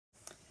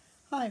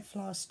Hi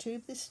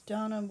flosstube, this is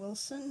Donna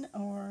Wilson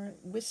or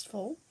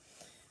Wistful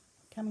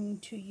coming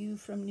to you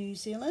from New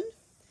Zealand.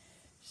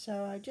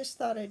 So I just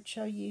thought I'd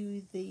show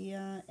you the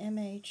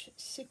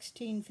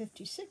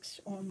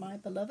MH1656 or My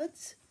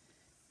Beloved's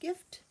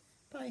gift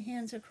by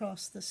Hands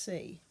Across the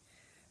Sea.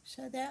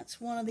 So that's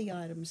one of the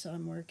items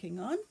I'm working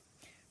on.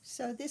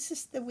 So this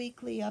is the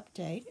weekly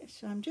update.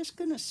 So I'm just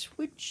going to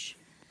switch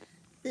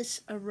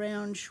this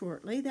around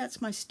shortly.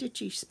 That's my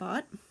stitchy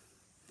spot,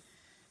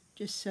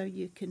 just so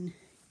you can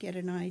get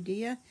an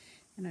idea.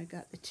 And I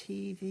got the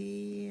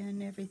TV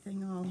and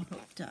everything all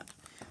hooked up.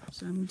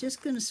 So I'm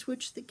just going to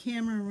switch the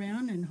camera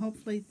around and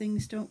hopefully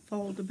things don't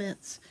fall to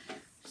bits.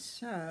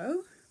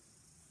 So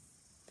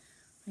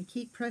I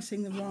keep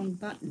pressing the wrong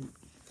button.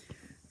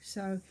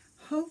 So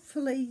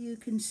hopefully you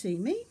can see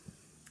me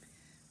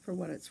for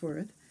what it's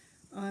worth.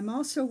 I'm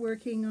also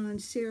working on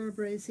Sarah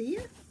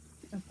Brazia,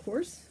 of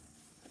course.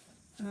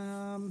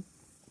 And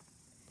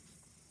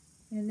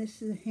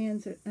this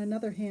is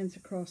another Hands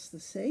Across the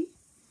Sea.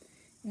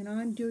 And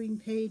I'm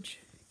doing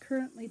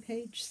currently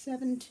page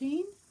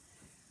 17.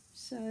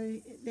 So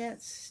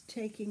that's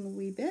taking a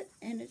wee bit,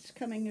 and it's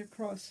coming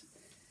across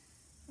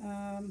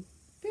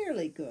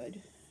fairly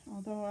good.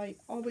 Although I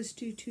always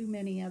do too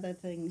many other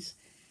things.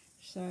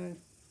 So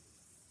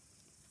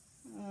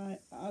I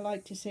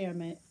like to say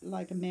I'm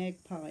like a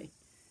magpie.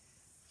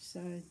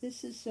 So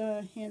this is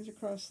Hands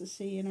Across the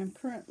Sea, and I'm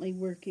currently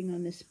working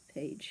on this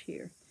page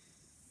here.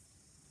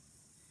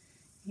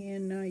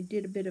 And I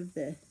did a bit of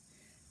the,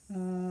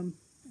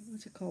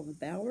 what's it called, the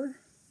bower?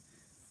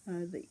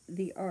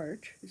 The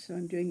arch. So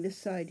I'm doing this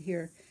side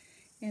here.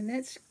 And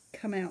that's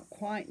come out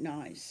quite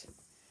nice.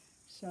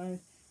 So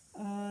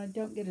I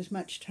don't get as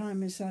much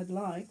time as I'd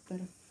like,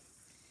 but I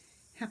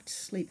have to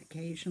sleep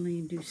occasionally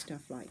and do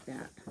stuff like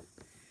that.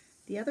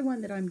 The other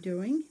one that I'm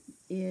doing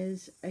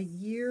is a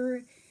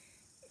year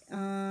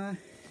at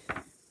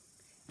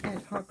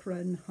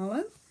Hawkrun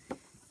Hollow.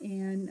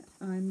 And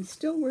I'm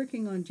still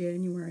working on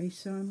January,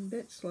 so I'm a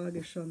bit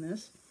sluggish on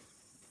this.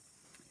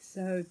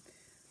 So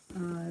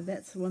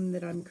that's the one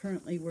that I'm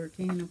currently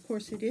working. And of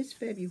course it is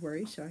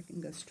February, so I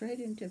can go straight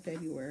into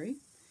February.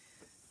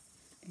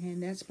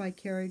 And that's by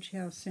Carriage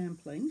House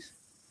Samplings.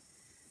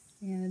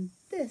 And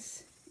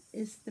this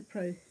is the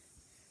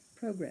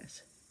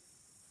progress.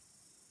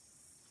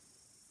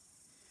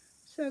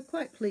 So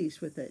quite pleased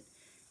with it.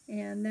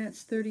 And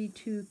that's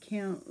 32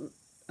 count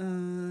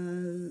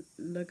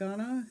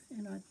Lagana,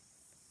 and I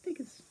think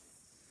it's,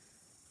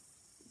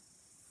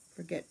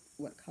 forget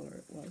what color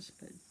it was,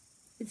 but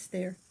it's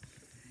there.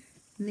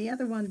 And the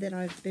other one that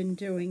I've been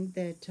doing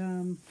that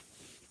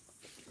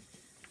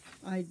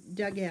I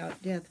dug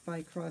out, Death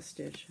by Cross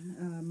Stitch,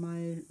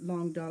 my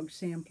long dog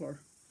sampler.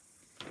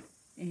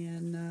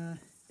 And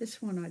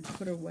this one I'd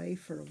put away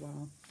for a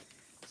while.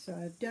 So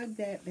I've dug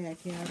that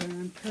back out, and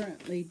I'm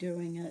currently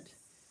doing it.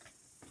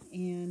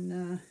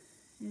 And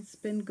it's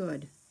been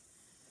good.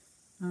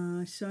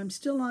 So I'm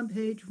still on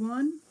page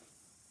 1.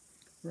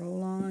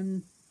 Roll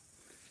on.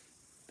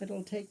 But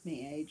it'll take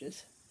me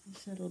ages.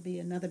 So it'll be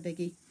another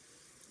biggie.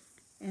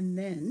 And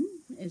then,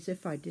 as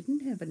if I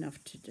didn't have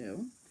enough to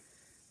do,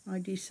 I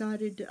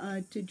decided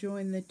to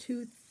join the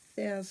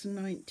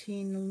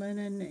 2019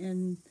 Linen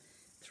and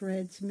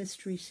Threads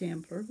Mystery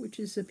Sampler, which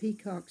is a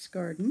Peacock's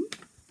Garden.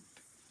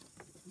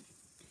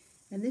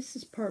 And this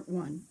is part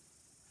 1.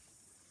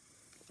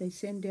 They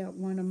send out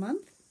one a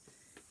month.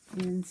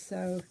 And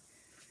so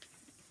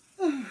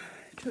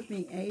it took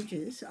me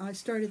ages. I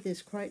started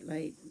this quite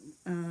late.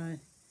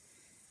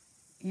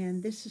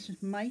 And this is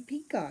my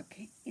peacock,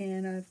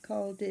 and I've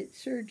called it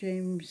Sir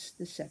James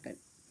II.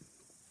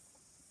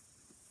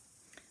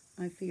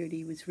 I figured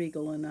he was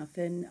regal enough,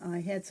 and I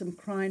had some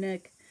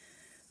Krynic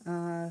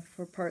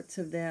for parts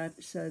of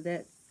that, so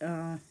that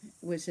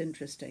was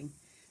interesting.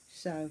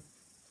 So,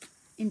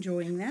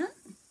 enjoying that,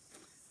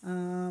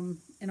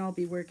 and I'll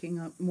be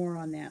working more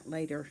on that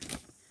later,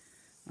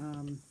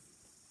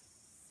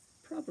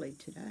 probably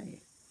today.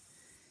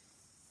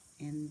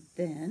 And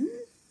then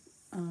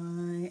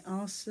I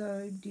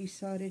also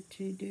decided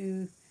to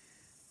do,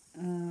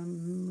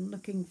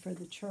 looking for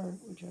the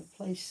chart, which I've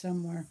placed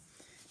somewhere.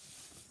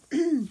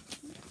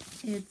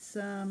 It's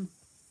fallen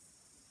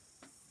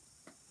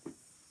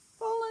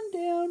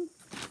down.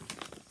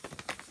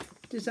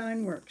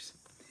 Design Works.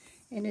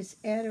 And it's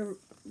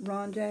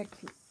Adirondack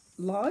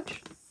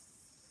Lodge.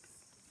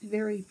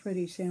 Very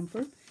pretty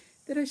sampler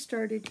that I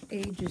started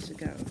ages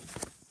ago.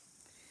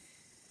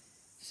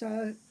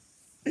 So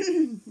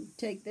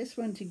take this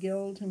one to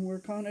gild and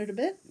work on it a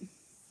bit.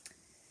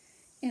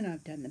 And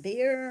I've done the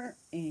bear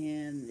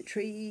and the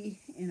tree,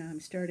 and I'm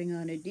starting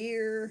on a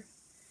deer.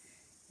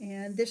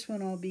 And this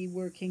one I'll be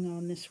working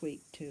on this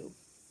week too.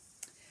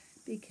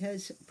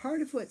 Because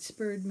part of what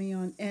spurred me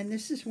on, and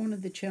this is one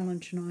of the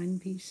Challenge 9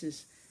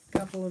 pieces. A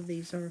couple of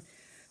these are,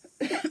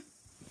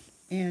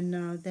 and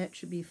that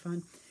should be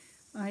fun.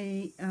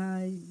 I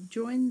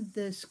joined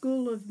the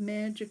School of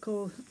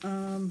Magical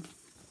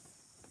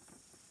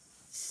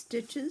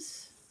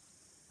Stitches,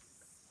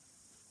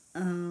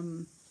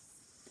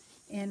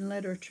 and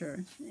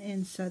literature,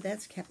 and so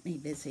that's kept me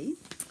busy.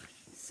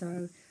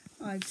 So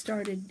I've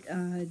started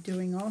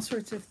doing all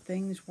sorts of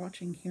things,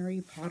 watching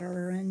Harry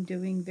Potter and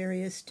doing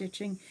various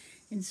stitching,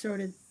 and sort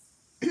of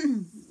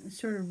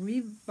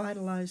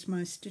revitalized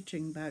my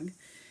stitching bug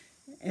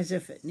as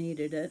if it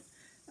needed it.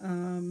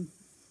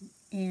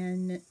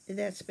 And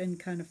that's been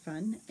kind of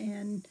fun.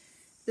 And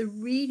the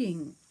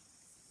reading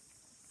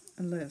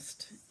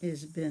list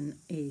has been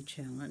a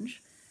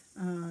challenge.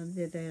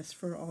 They've asked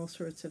for all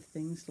sorts of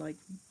things like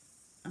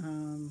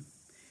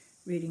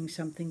reading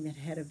something that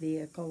had a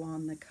vehicle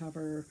on the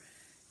cover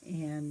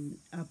and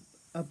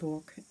a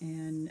book,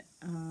 and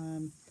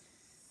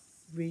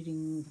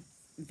reading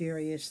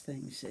various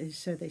things.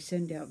 So they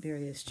send out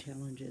various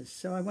challenges.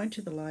 So I went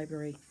to the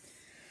library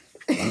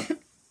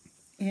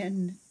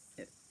and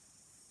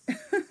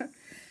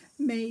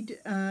made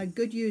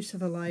good use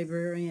of a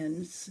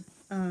librarian's.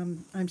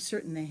 I'm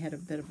certain they had a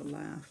bit of a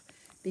laugh,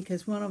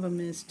 because one of them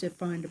is to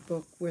find a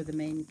book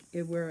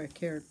where a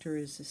character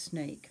is a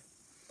snake.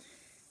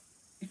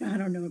 And I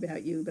don't know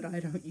about you, but I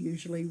don't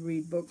usually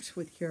read books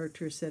with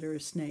characters that are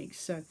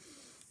snakes. So,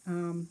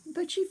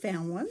 but she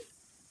found one,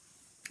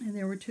 and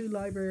there were 2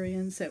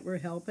 librarians that were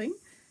helping,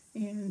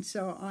 and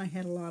so I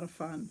had a lot of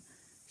fun.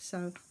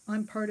 So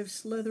I'm part of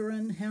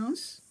Slytherin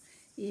House.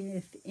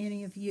 If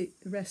any of you,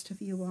 the rest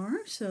of you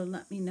are, so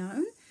let me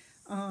know.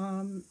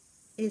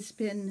 It's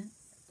been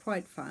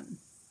quite fun.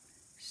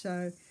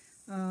 So,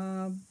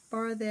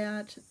 bar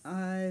that,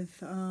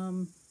 I've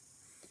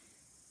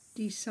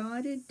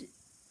decided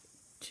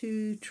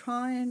to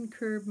try and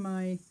curb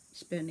my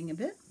spending a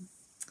bit,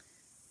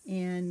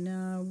 and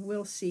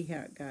we'll see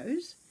how it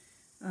goes.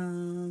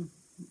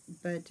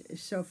 But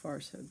so far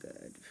so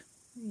good.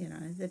 You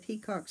know, the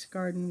peacock's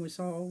garden was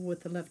all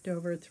with the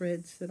leftover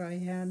threads that I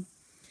had.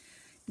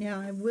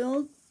 Now I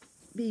will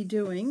be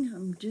doing,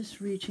 I'm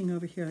just reaching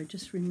over here, I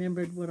just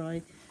remembered what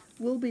I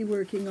will be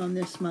working on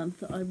this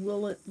month. I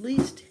will at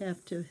least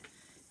have to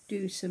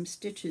do some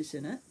stitches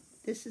in it.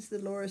 This is the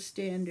Laura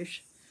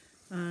Standish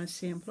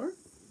sampler.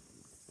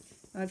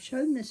 I've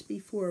shown this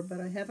before, but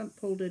I haven't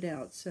pulled it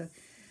out, so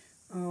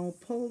I'll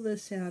pull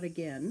this out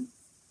again.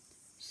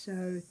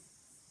 So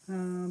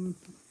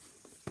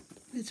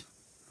it's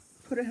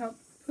put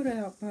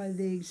out by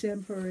the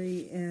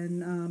Exemplary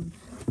and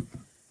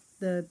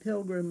the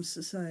Pilgrim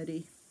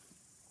Society.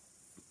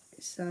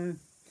 So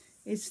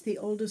it's the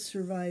oldest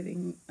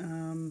surviving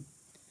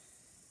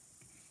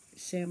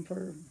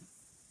sampler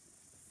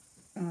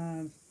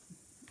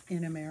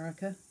in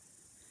America.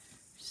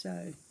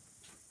 So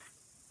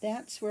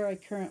that's where I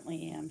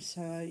currently am.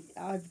 So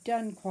I've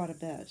done quite a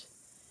bit,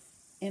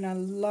 and I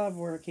love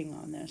working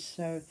on this.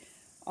 So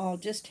I'll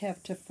just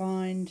have to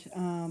find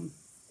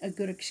a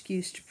good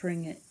excuse to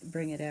bring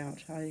it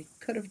out. I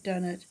could have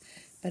done it,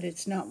 but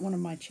it's not one of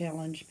my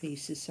challenge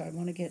pieces, so I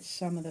want to get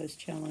some of those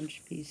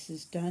challenge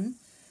pieces done.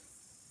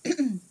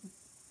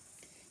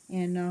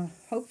 And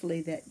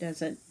hopefully that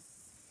does it.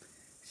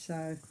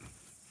 So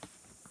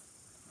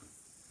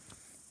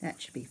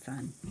that should be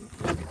fun.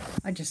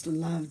 I just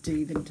love to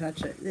even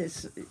touch it.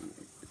 This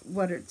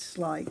what it's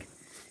like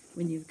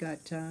when you've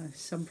got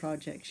some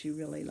projects you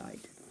really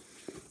like.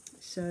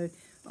 So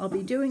I'll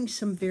be doing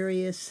some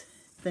various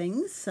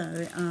things.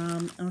 So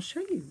I'll show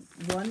you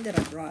one that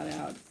I brought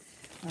out.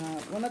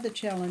 One of the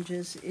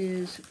challenges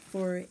is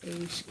for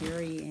a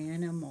scary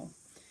animal.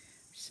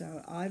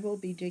 So I will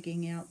be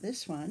digging out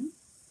this one.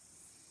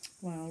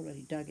 Well, I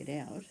already dug it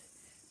out.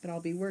 But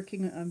I'll be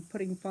working on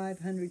putting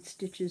 500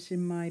 stitches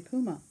in my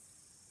Puma.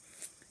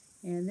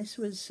 And this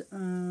was,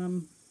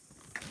 I'll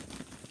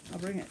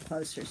bring it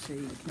closer so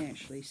you can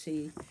actually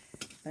see.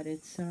 But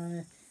it's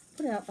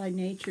put out by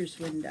Nature's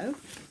Window.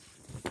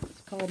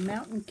 It's called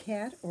Mountain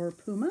Cat or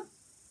Puma.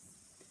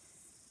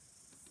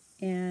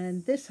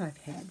 And this I've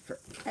had for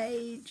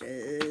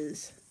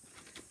ages.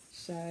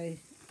 So,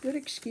 good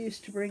excuse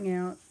to bring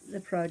out the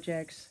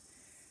projects.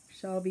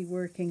 So I'll be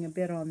working a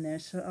bit on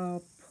this.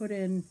 I'll put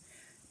in,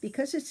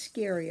 because it's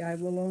scary, I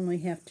will only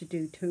have to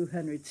do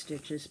 200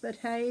 stitches. But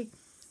hey,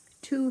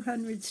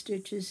 200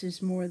 stitches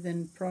is more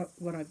than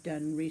what I've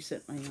done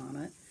recently on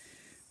it,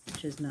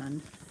 which is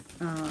none.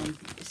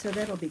 So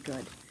that'll be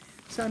good.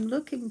 So I'm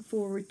looking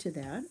forward to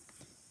that.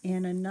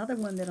 And another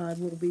one that I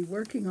will be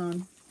working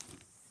on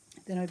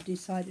that I've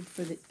decided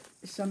for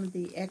some of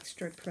the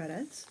extra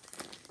credits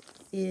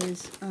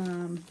is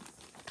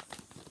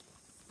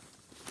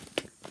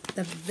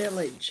The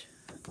Village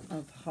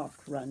of Hawk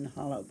Run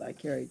Hollow by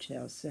Carriage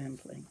House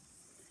Sampling.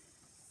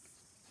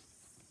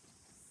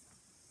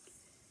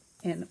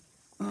 And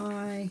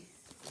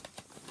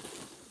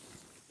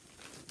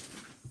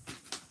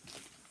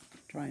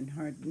trying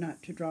hard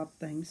not to drop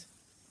things.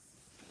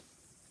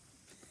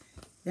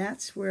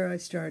 That's where I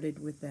started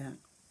with that.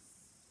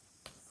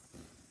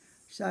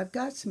 So I've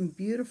got some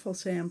beautiful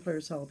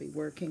samplers I'll be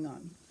working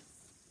on.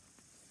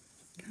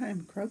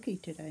 I'm croaky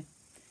today.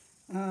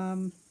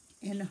 And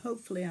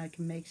hopefully I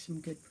can make some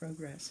good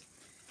progress.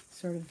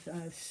 Sort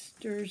of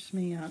stirs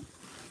me up.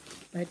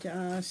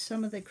 But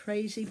some of the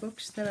crazy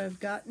books that I've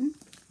gotten,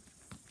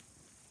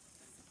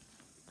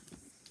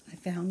 I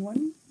found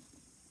one.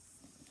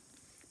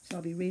 So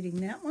I'll be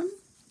reading that one,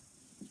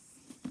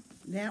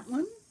 that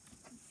one,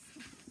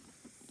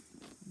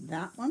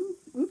 that one.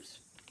 Oops,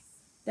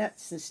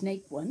 that's the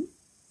snake one.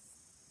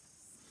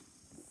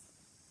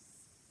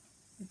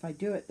 If I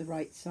do it the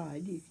right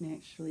side, you can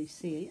actually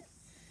see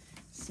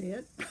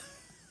it.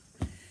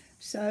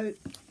 So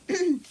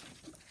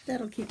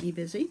that'll keep me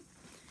busy.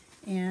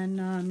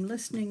 And I'm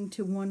listening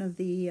to one of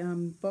the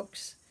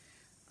books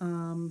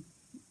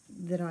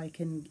that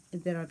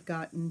I've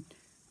gotten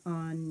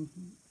on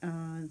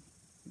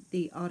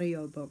the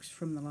audio books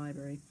from the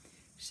library.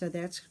 So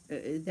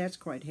that's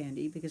quite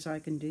handy because I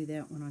can do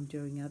that when I'm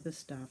doing other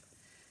stuff,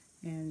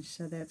 and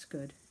so that's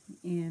good.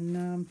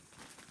 And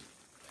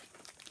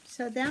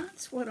so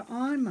that's what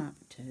I'm up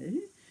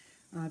to.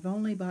 I've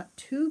only bought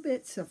 2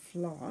 bits of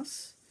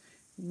floss,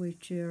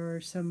 which are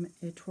some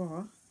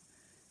etoile,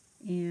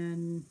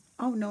 and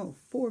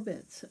 4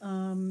 bits.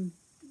 2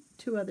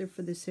 other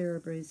for the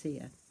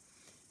cerebrasia.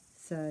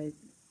 So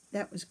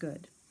that was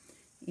good.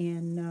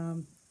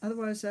 And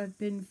otherwise I've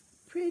been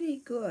pretty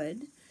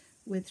good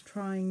with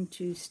trying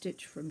to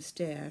stitch from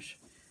stash.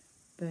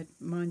 But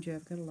mind you,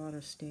 I've got a lot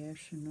of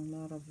stash and a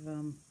lot of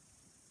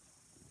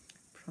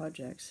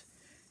projects.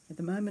 At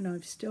the moment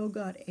I've still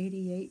got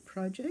 88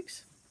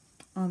 projects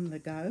on the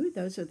go.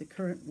 Those are the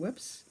current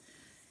whips.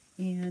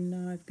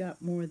 And I've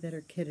got more that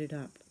are kitted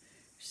up.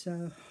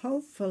 So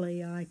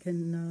hopefully I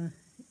can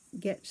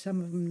get some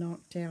of them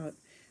knocked out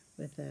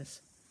with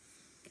this.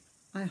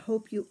 I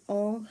hope you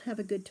all have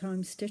a good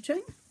time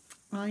stitching.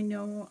 I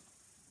know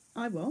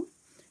I will.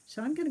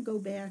 So I'm going to go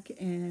back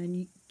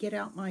and get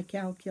out my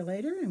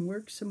calculator and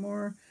work some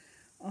more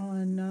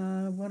on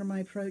one of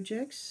my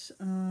projects.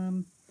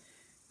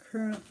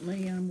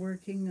 Currently I'm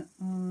working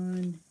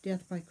on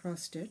Death by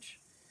Cross Stitch.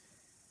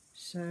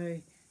 So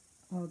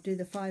I'll do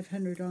the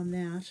 500 on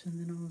that, and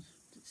then I'll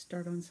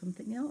start on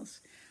something else.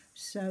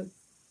 So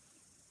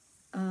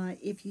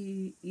if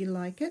you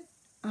like it,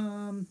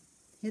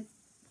 hit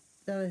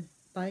the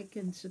like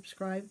and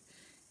subscribe,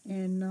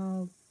 and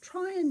I'll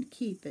try and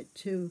keep it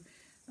to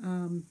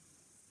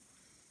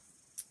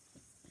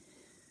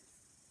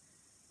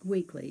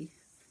weekly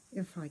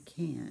if I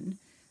can,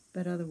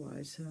 but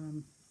otherwise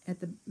at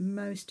the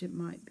most it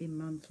might be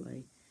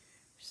monthly.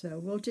 So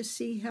we'll just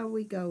see how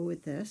we go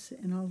with this,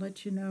 and I'll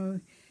let you know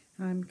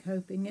how I'm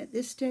coping. At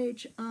this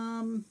stage,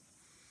 I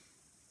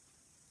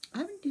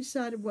haven't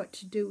decided what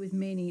to do with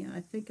Mania.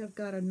 I think I've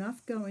got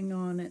enough going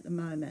on at the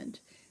moment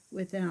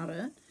without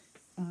it,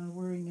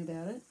 worrying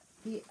about it.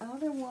 The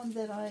other one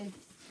that I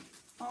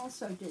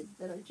also did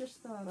that I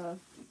just thought of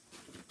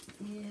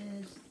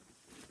is,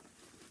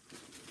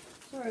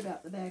 sorry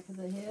about the back of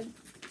the head.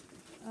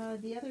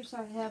 The others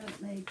I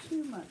haven't made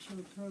too much of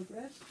a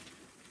progress.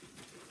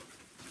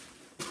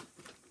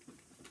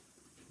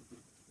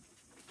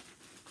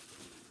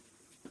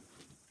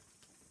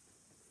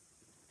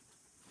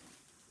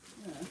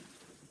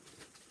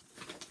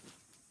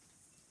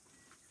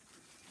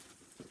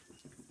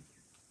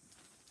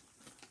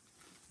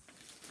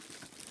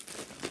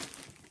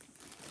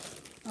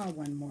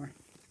 One more.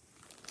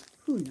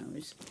 Who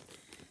knows?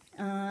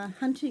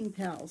 Hunting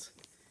Pals.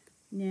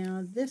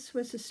 Now, this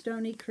was a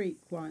Stony Creek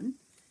one,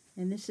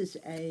 and this is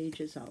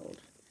ages old.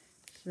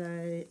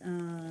 So,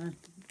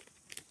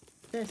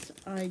 this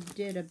I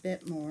did a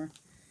bit more,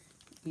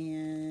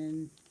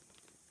 and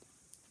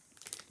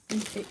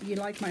you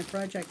like my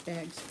project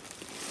bags,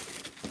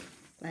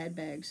 plaid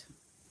bags.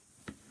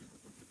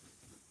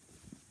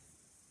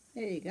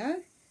 There you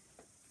go.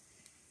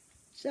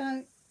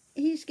 So,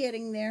 he's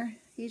getting there.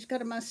 He's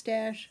got a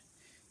mustache.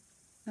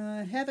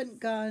 Haven't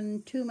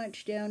gone too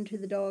much down to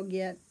the dog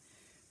yet,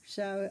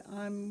 so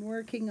I'm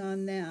working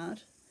on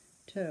that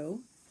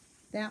too.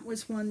 That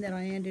was one that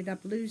I ended up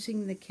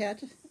losing the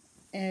kit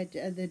at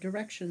the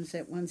directions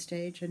at one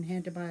stage and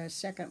had to buy a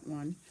second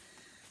one,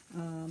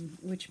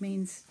 which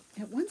means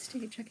at one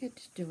stage I get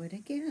to do it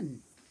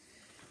again.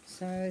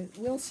 So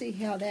we'll see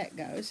how that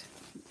goes.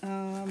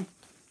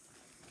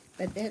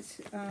 But that's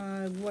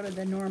one of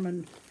the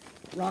Norman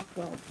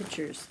Rockwell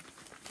pictures.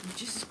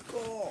 Just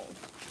gold.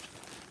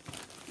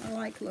 I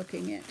like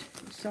looking at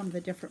some of the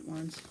different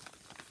ones.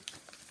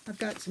 I've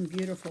got some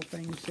beautiful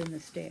things in the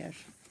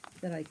stash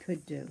that I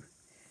could do.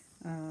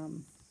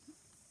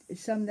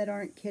 Some that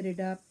aren't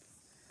kitted up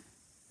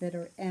that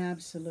are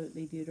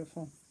absolutely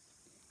beautiful.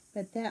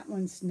 But that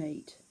one's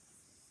neat,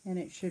 and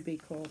it should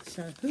be cool.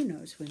 So who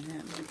knows when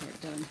that will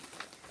get done.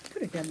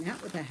 Could have done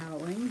that with a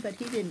howling, but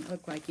he didn't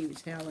look like he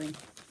was howling.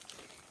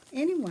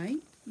 Anyway,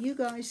 you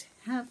guys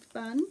have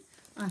fun.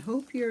 I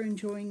hope you're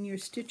enjoying your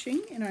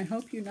stitching, and I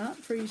hope you're not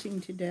freezing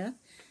to death,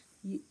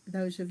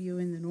 those of you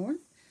in the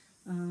north.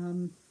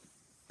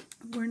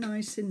 We're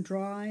nice and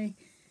dry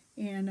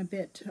and a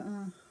bit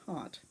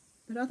hot.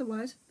 But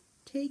otherwise,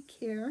 take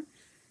care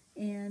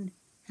and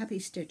happy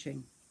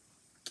stitching.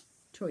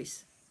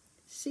 Choice.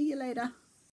 See you later.